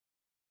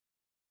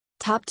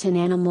Top 10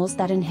 Animals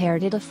That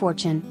Inherited a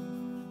Fortune.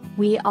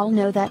 We all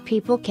know that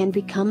people can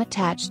become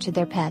attached to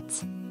their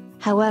pets.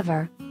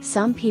 However,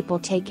 some people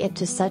take it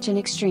to such an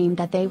extreme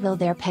that they will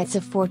their pets a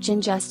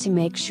fortune just to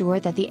make sure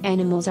that the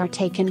animals are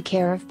taken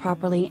care of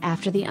properly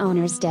after the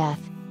owner's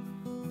death.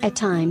 At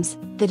times,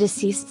 the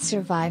deceased's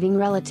surviving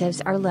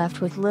relatives are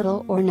left with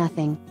little or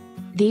nothing.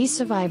 These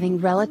surviving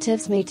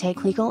relatives may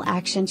take legal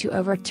action to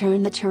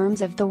overturn the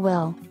terms of the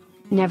will.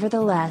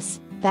 Nevertheless,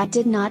 that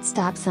did not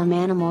stop some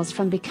animals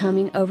from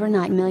becoming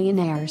overnight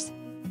millionaires.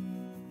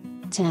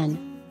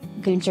 10.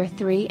 Gunther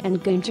III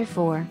and Gunther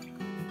IV.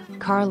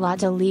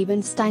 Carlotta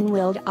Liebenstein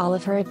willed all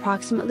of her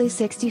approximately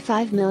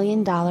 $65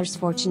 million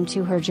fortune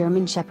to her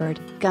German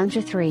Shepherd, Gunther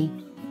III.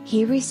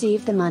 He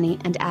received the money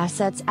and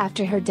assets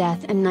after her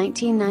death in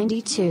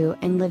 1992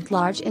 and lived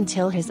large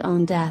until his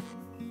own death.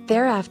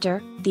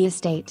 Thereafter, the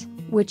estate,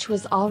 which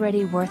was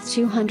already worth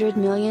 $200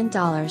 million,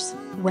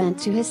 went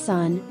to his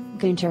son,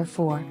 Gunther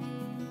IV.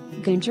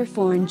 Gunther IV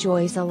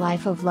enjoys a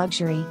life of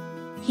luxury.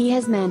 He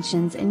has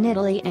mansions in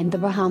Italy and the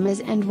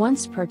Bahamas and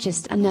once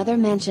purchased another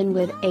mansion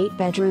with 8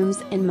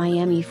 bedrooms in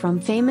Miami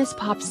from famous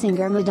pop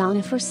singer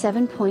Madonna for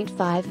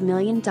 $7.5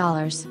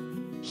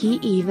 million. He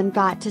even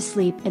got to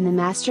sleep in the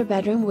master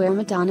bedroom where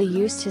Madonna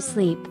used to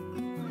sleep.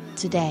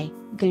 Today,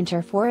 Gunther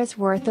IV is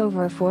worth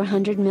over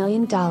 $400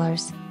 million.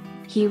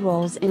 He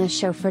rolls in a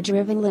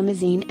chauffeur-driven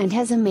limousine and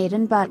has a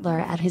maiden butler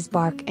at his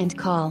bark and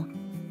call.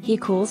 He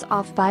cools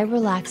off by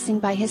relaxing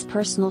by his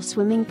personal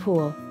swimming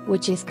pool,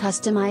 which is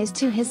customized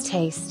to his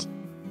taste.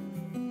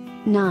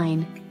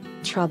 9.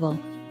 Trouble.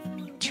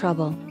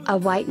 Trouble, a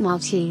white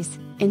Maltese,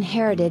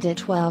 inherited a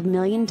 $12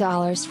 million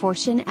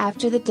fortune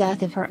after the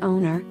death of her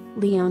owner,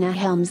 Leona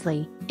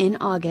Helmsley, in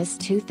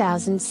August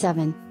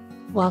 2007.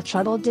 While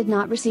Trouble did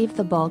not receive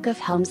the bulk of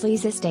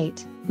Helmsley's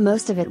estate,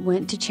 most of it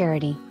went to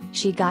charity.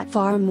 She got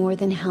far more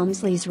than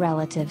Helmsley's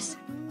relatives.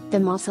 The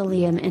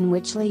mausoleum in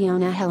which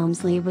Leona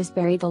Helmsley was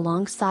buried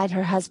alongside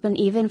her husband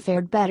even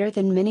fared better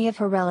than many of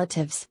her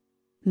relatives.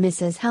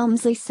 Mrs.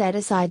 Helmsley set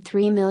aside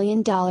 $3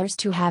 million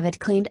to have it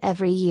cleaned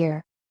every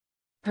year.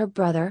 Her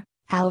brother,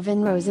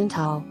 Alvin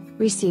Rosenthal,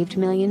 received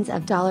millions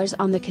of dollars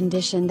on the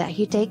condition that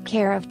he take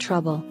care of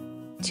Trouble.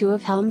 2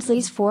 of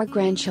Helmsley's 4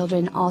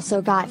 grandchildren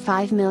also got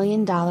 $5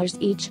 million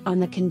each on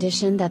the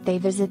condition that they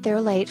visit their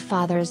late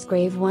father's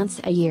grave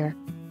once a year.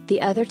 The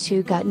other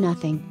 2 got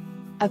nothing.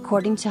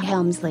 According to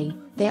Helmsley,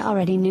 they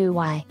already knew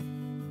why.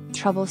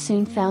 Trouble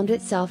soon found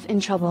itself in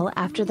trouble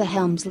after the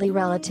Helmsley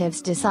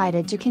relatives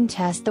decided to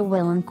contest the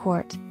will in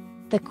court.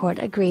 The court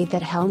agreed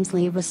that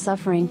Helmsley was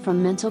suffering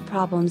from mental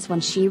problems when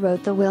she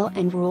wrote the will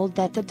and ruled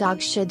that the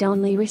dogs should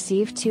only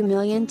receive $2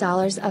 million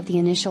of the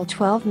initial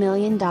 $12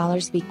 million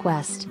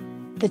bequest.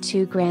 The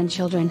 2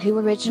 grandchildren who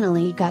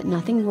originally got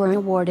nothing were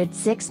awarded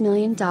 $6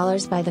 million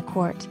by the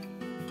court.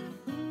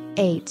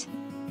 8.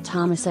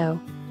 Tommaso.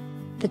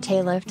 The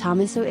tale of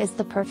Tommaso is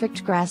the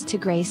perfect grass to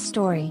grace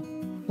story.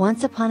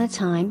 Once upon a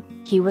time,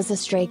 he was a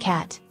stray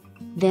cat.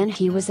 Then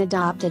he was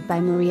adopted by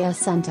Maria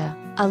Santa,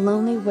 a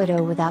lonely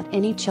widow without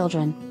any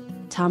children.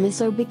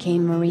 Tommaso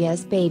became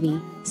Maria's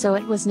baby, so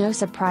it was no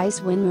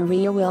surprise when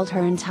Maria willed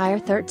her entire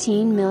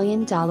 $13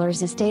 million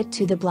estate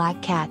to the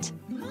black cat.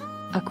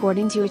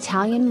 According to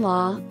Italian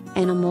law,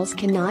 animals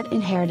cannot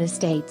inherit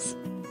estates.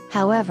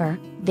 However,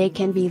 they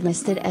can be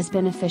listed as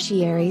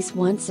beneficiaries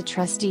once a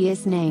trustee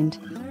is named.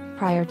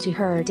 Prior to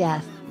her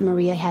death,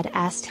 Maria had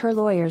asked her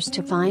lawyers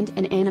to find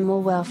an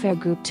animal welfare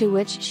group to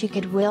which she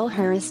could will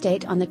her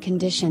estate on the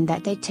condition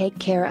that they take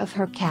care of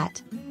her cat.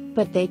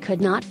 But they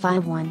could not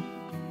find one.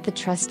 The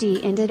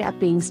trustee ended up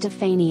being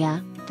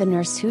Stefania, the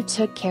nurse who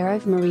took care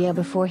of Maria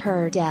before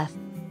her death.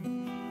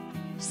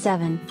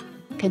 7.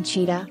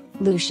 Conchita,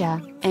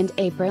 Lucia, and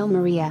April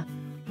Maria.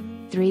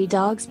 3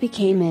 dogs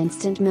became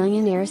instant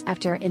millionaires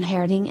after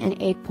inheriting an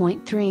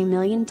 $8.3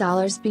 million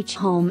beach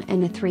home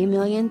and a $3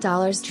 million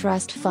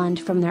trust fund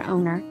from their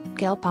owner,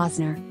 Gail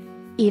Posner.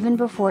 Even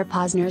before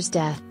Posner's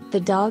death,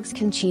 the dogs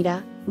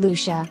Conchita,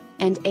 Lucia,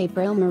 and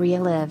April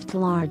Maria lived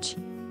large.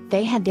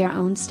 They had their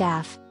own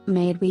staff,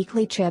 made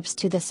weekly trips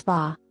to the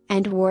spa,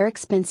 and wore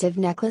expensive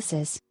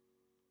necklaces.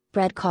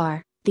 Brett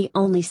Carr, the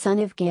only son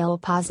of Gail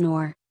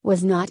Posner,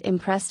 was not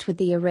impressed with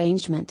the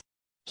arrangement.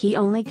 He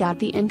only got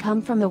the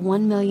income from the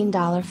 $1 million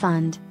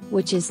fund,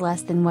 which is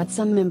less than what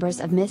some members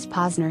of Miss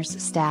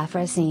Posner's staff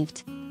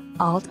received.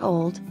 All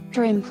told,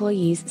 her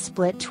employees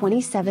split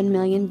 $27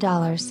 million.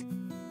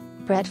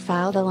 Brett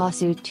filed a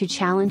lawsuit to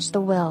challenge the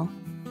will.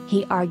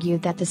 He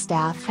argued that the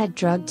staff had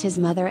drugged his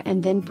mother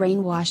and then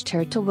brainwashed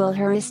her to will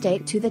her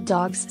estate to the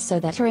dogs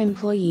so that her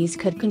employees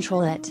could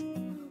control it.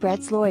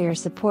 Brett's lawyer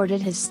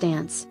supported his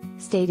stance,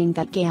 stating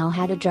that Gail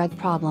had a drug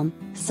problem,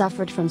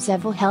 suffered from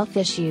several health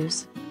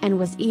issues, and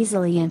was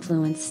easily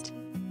influenced.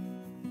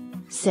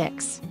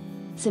 6.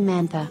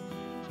 Samantha.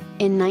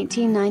 In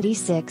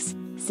 1996,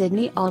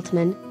 Sidney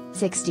Altman,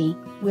 60,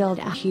 willed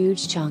a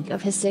huge chunk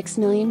of his $6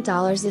 million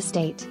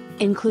estate,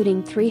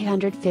 including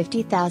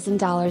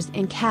 $350,000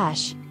 in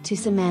cash, to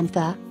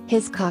Samantha,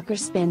 his Cocker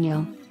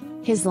Spaniel.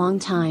 His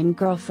longtime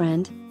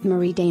girlfriend,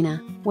 Marie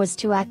Dana, was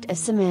to act as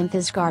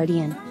Samantha's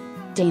guardian.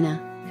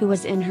 Dana, who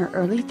was in her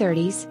early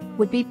 30s,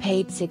 would be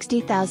paid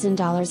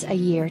 $60,000 a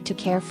year to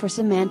care for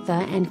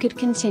Samantha and could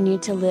continue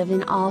to live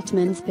in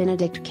Altman's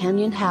Benedict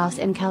Canyon house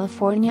in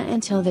California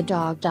until the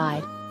dog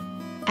died.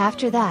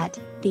 After that,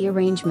 the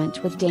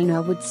arrangement with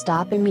Dana would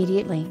stop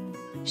immediately.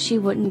 She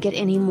wouldn't get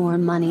any more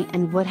money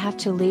and would have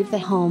to leave the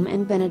home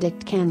in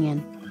Benedict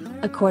Canyon.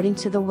 According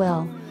to the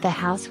will, the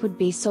house would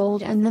be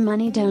sold and the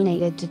money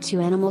donated to 2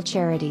 animal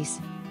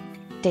charities.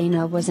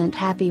 Dana wasn't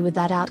happy with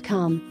that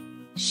outcome.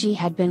 She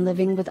had been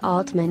living with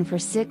Altman for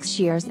 6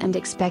 years and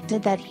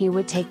expected that he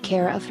would take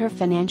care of her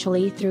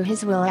financially through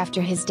his will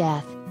after his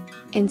death.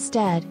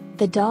 Instead,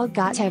 the dog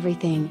got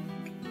everything.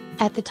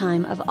 At the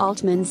time of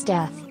Altman's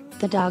death,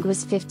 the dog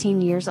was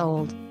 15 years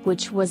old,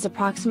 which was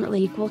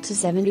approximately equal to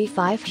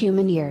 75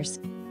 human years.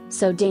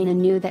 So Dana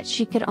knew that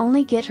she could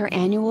only get her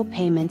annual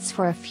payments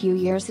for a few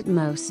years at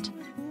most.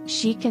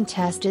 She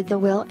contested the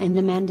will and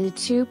demanded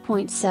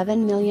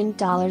 $2.7 million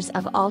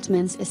of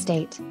Altman's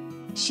estate.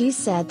 She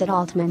said that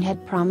Altman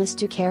had promised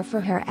to care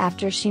for her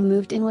after she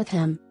moved in with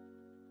him.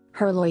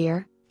 Her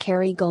lawyer,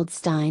 Carrie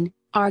Goldstein,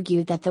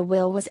 argued that the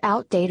will was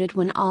outdated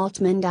when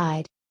Altman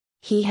died.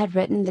 He had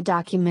written the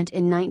document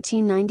in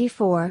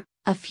 1994,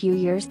 a few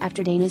years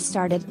after Dana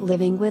started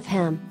living with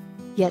him.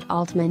 Yet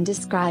Altman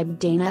described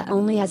Dana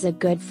only as a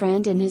good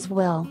friend in his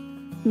will.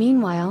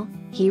 Meanwhile,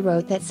 he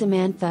wrote that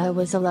Samantha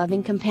was a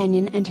loving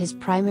companion and his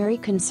primary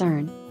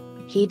concern.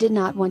 He did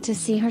not want to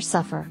see her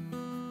suffer.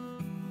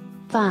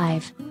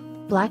 5.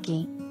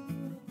 Blackie.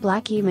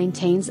 Blackie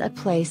maintains a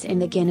place in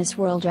the Guinness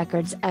World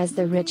Records as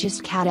the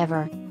richest cat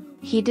ever.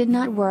 He did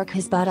not work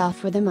his butt off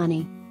for the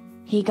money.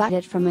 He got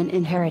it from an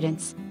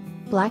inheritance.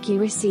 Blackie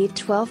received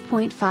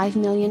 $12.5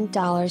 million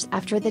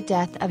after the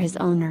death of his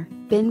owner,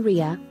 Ben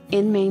Rhea,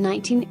 in May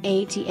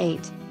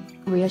 1988.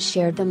 Rhea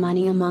shared the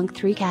money among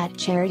 3 cat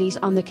charities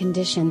on the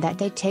condition that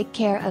they take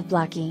care of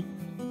Blackie.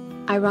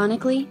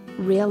 Ironically,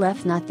 Rhea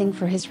left nothing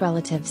for his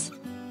relatives.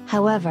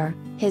 However,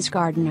 his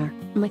gardener,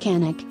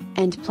 mechanic,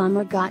 and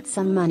plumber got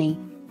some money.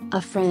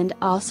 A friend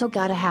also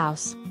got a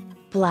house.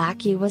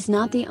 Blackie was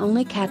not the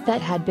only cat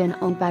that had been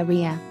owned by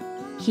Rhea.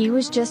 He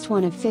was just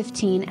one of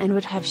 15 and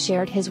would have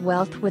shared his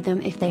wealth with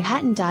them if they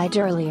hadn't died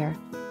earlier.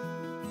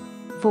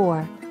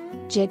 4.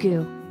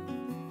 Jigu.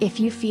 If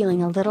you're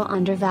feeling a little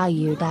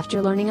undervalued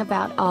after learning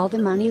about all the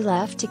money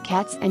left to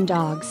cats and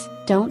dogs,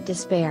 don't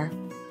despair.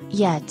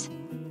 Yet.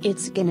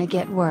 It's gonna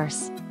get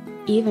worse.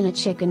 Even a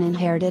chicken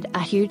inherited a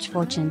huge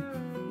fortune.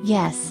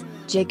 Yes,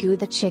 Jigu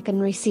the chicken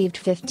received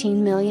 $15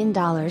 million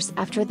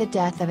after the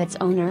death of its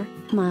owner,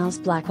 Miles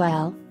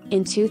Blackwell,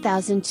 in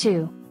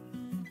 2002.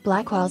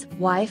 Blackwell's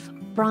wife,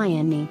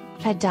 Bryony,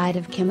 had died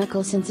of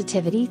chemical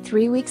sensitivity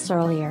 3 weeks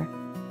earlier.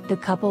 The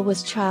couple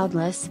was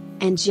childless,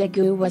 and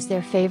Jigu was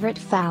their favorite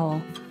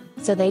fowl.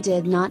 So they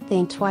did not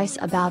think twice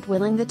about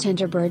willing the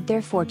tenderbird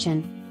their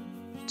fortune.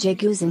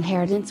 Jigu's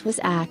inheritance was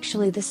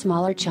actually the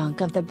smaller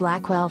chunk of the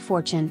Blackwell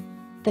fortune.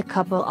 The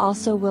couple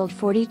also willed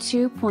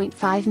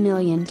 $42.5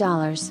 million,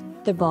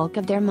 the bulk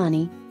of their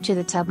money, to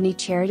the Tubney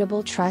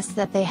Charitable Trust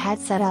that they had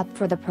set up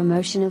for the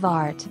promotion of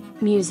art,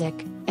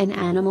 music, and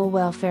animal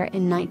welfare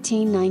in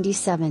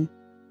 1997.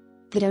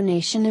 The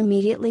donation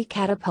immediately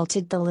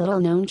catapulted the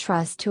little-known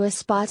trust to a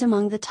spot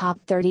among the top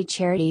 30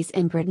 charities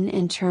in Britain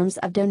in terms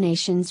of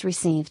donations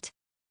received.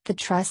 The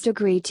trust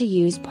agreed to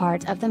use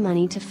part of the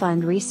money to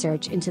fund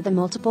research into the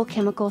multiple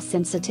chemical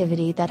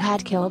sensitivity that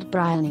had killed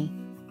Bryony.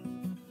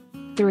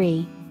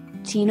 3.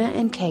 Tina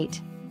and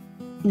Kate.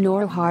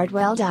 Nora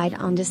Hardwell died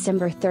on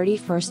December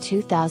 31,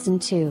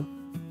 2002.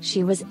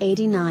 She was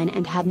 89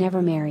 and had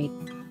never married.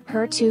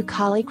 Her 2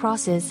 collie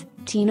crosses,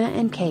 Tina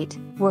and Kate,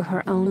 were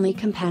her only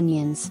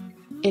companions.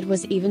 It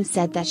was even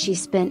said that she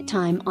spent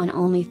time on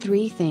only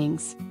 3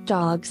 things: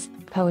 dogs,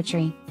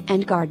 poetry,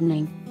 and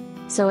gardening.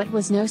 So it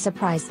was no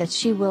surprise that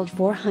she willed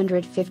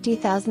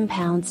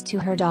 £450,000 to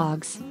her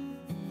dogs.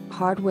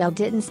 Hardwell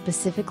didn't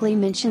specifically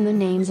mention the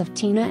names of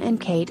Tina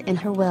and Kate in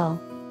her will.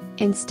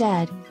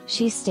 Instead,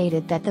 she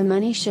stated that the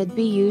money should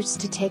be used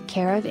to take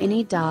care of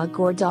any dog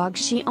or dogs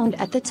she owned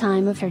at the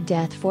time of her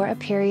death for a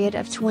period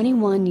of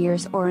 21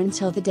 years or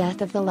until the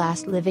death of the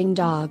last living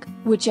dog,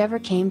 whichever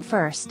came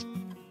first.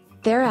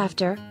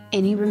 Thereafter,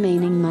 any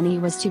remaining money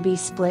was to be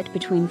split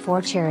between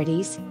 4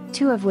 charities,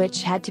 2 of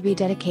which had to be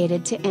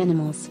dedicated to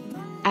animals.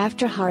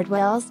 After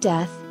Hardwell's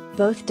death,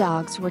 both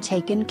dogs were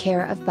taken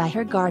care of by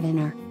her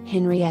gardener,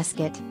 Henry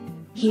Escott.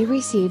 He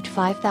received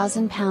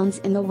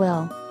 £5,000 in the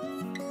will.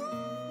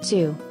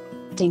 2.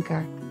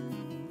 Tinker.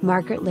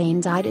 Margaret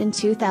Lane died in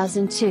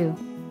 2002.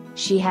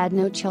 She had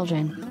no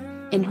children.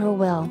 In her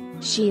will,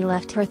 she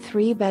left her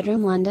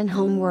 3-bedroom London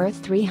home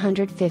worth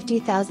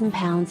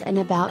 £350,000 and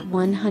about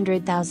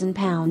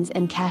 £100,000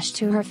 in cash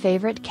to her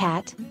favourite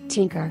cat,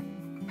 Tinker.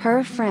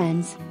 Her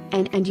friends,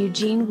 Anne and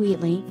Eugene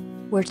Wheatley,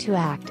 were to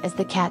act as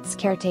the cat's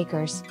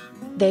caretakers.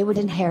 They would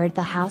inherit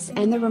the house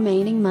and the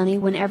remaining money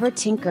whenever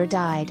Tinker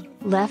died,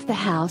 left the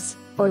house,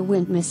 or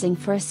went missing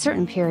for a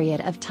certain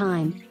period of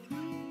time.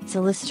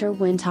 Solicitor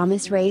Wynne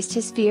Thomas raised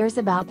his fears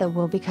about the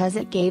will because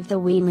it gave the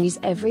Wheatleys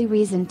every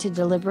reason to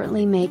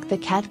deliberately make the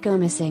cat go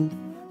missing.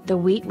 The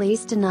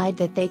Wheatleys denied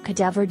that they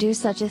could ever do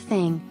such a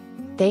thing.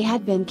 They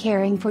had been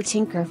caring for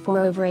Tinker for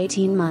over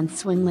 18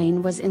 months when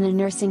Lane was in a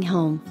nursing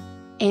home.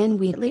 Anne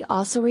Wheatley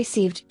also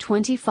received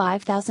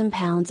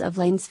 £25,000 of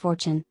Lane's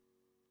fortune.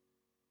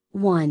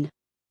 1.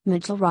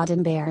 Mitchell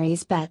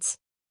Roddenberry's bets.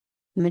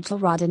 Mitchell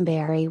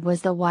Roddenberry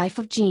was the wife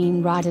of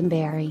Gene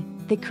Roddenberry,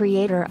 the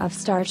creator of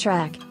Star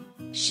Trek.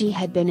 She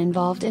had been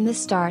involved in the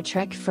Star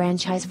Trek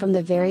franchise from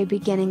the very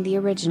beginning, the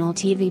original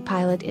TV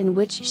pilot in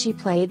which she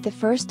played the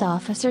first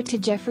officer to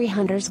Jeffrey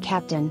Hunter's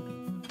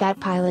captain. That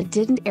pilot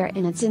didn't air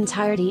in its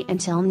entirety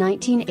until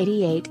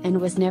 1988 and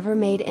was never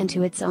made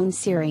into its own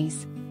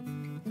series.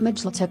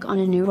 Mitchell took on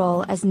a new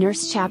role as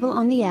Nurse Chapel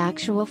on the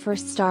actual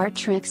first Star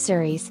Trek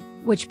series,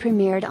 which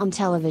premiered on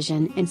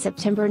television in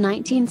September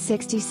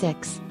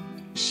 1966.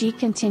 She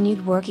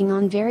continued working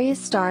on various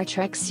Star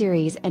Trek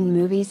series and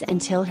movies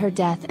until her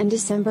death in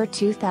December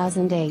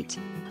 2008.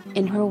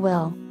 In her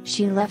will,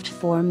 she left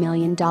 $4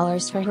 million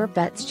for her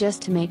pets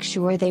just to make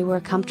sure they were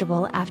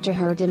comfortable after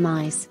her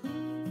demise.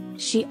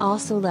 She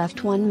also left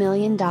 $1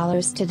 million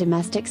to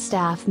domestic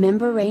staff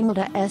member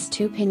Raymilda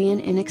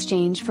Stupinian in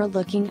exchange for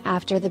looking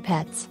after the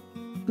pets.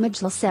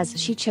 Mitchell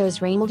says she chose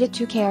Raymilda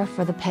to care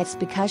for the pets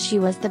because she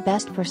was the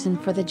best person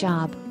for the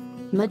job.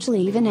 Mitchell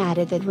even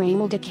added that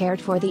Raymilda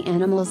cared for the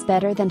animals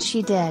better than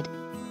she did.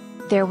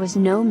 There was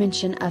no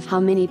mention of how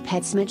many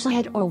pets Mitchell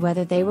had or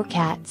whether they were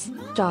cats,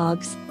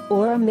 dogs,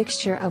 or a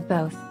mixture of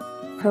both.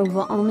 Her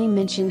will only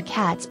mentioned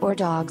cats or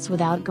dogs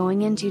without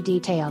going into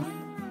detail.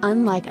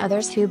 Unlike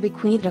others who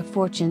bequeathed a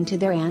fortune to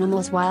their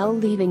animals while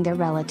leaving their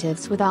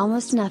relatives with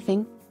almost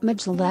nothing,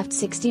 Mitchell left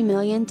 $60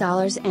 million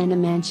and a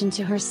mansion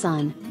to her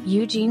son,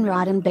 Eugene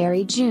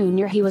Roddenberry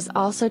Jr. He was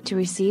also to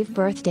receive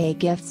birthday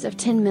gifts of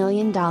 $10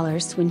 million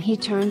when he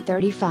turned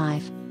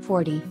 35,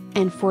 40,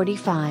 and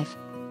 45.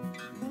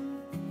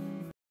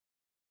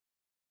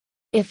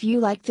 If you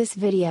like this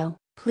video,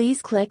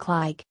 please click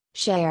like,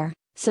 share,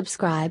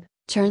 subscribe,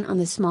 turn on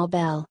the small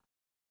bell.